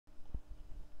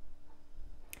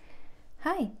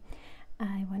Hi,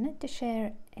 I wanted to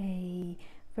share a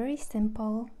very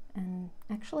simple and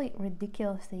actually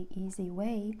ridiculously easy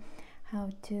way how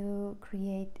to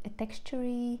create a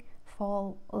textury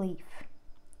fall leaf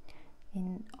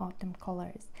in autumn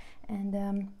colors. And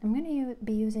I'm going to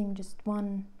be using just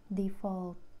one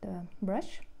default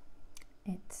brush.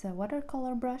 It's a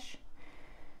watercolor brush,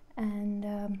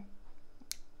 and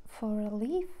for a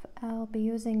leaf I'll be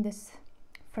using this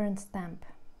fern stamp.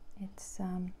 It's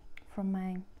from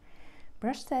my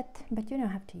brush set, but you don't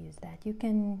have to use that. You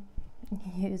can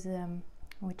use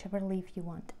whichever leaf you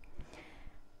want.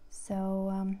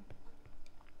 So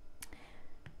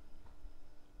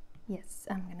yes,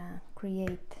 I'm gonna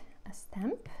create a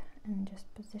stamp and just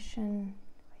position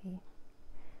where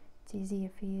it's easier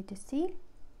for you to see.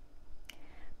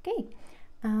 Okay,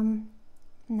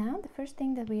 now the first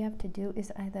thing that we have to do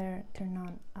is either turn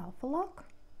on alpha lock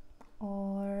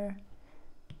or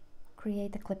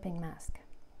create a clipping mask.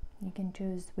 You can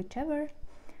choose whichever.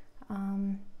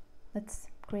 Let's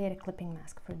create a clipping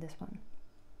mask for this one.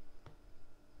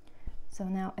 So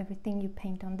now everything you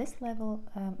paint on this level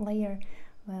layer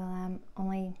will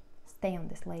only stay on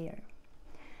this layer.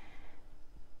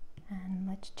 And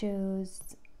let's choose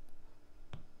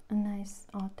a nice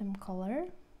autumn color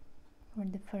for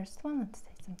the first one. Let's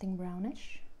say something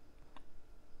brownish.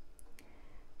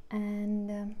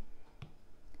 And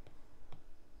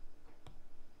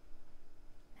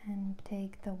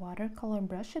take the watercolor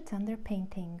brush. It's under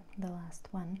painting, the last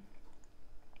one.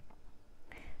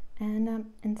 And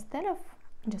instead of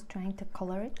just trying to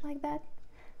color it like that,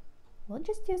 we'll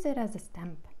just use it as a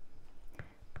stamp.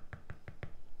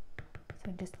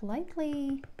 So just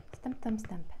lightly stamp, stamp,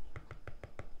 stamp.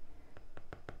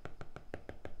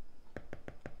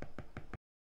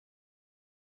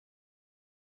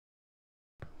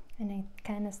 And it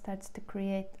kind of starts to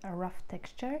create a rough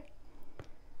texture.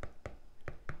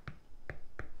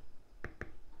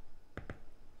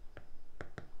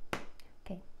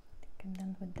 I'm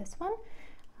done with this one.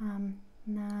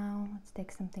 Now let's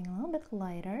take something a little bit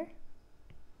lighter,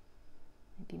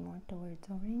 maybe more towards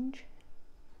orange,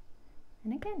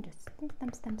 and again just stamp,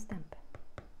 stamp, stamp, stamp.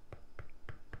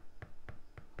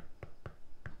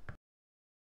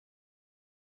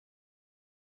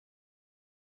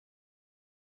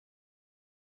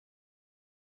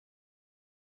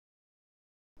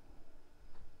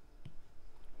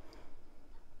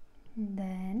 And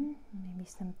then maybe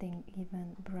something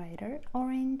even brighter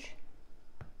orange,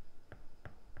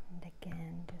 and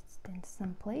again just in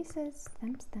some places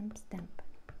stamp, stamp, stamp.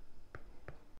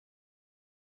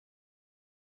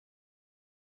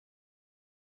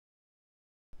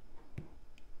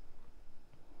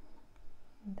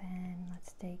 And then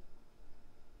let's take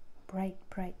bright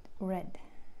red.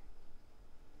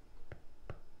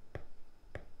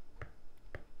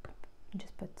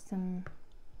 Just put some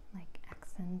like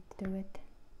accent to it.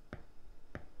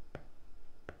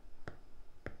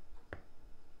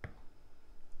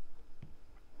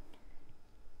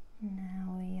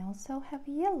 Now we also have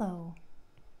yellow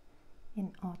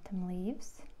in autumn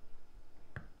leaves.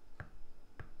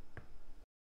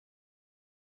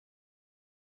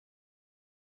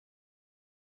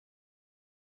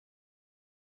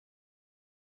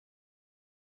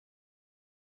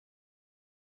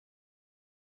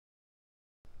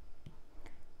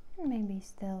 And maybe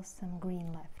still some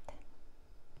green left.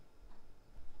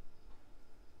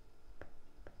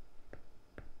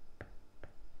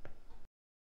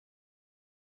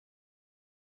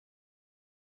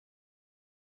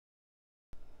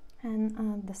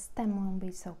 And the stem won't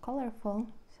be so colorful,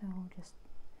 so just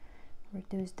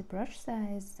reduce the brush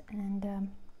size and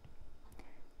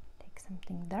take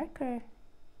something darker.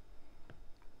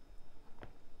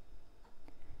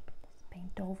 Just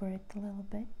paint over it a little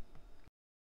bit.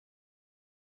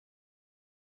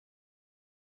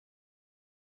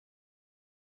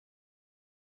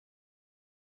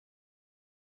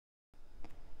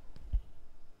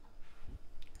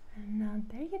 And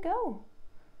there you go.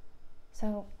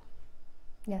 So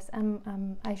yes,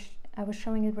 I was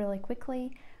showing it really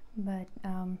quickly, but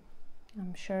I'm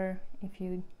sure if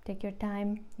you take your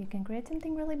time, you can create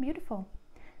something really beautiful.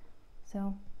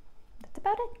 So that's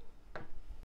about it.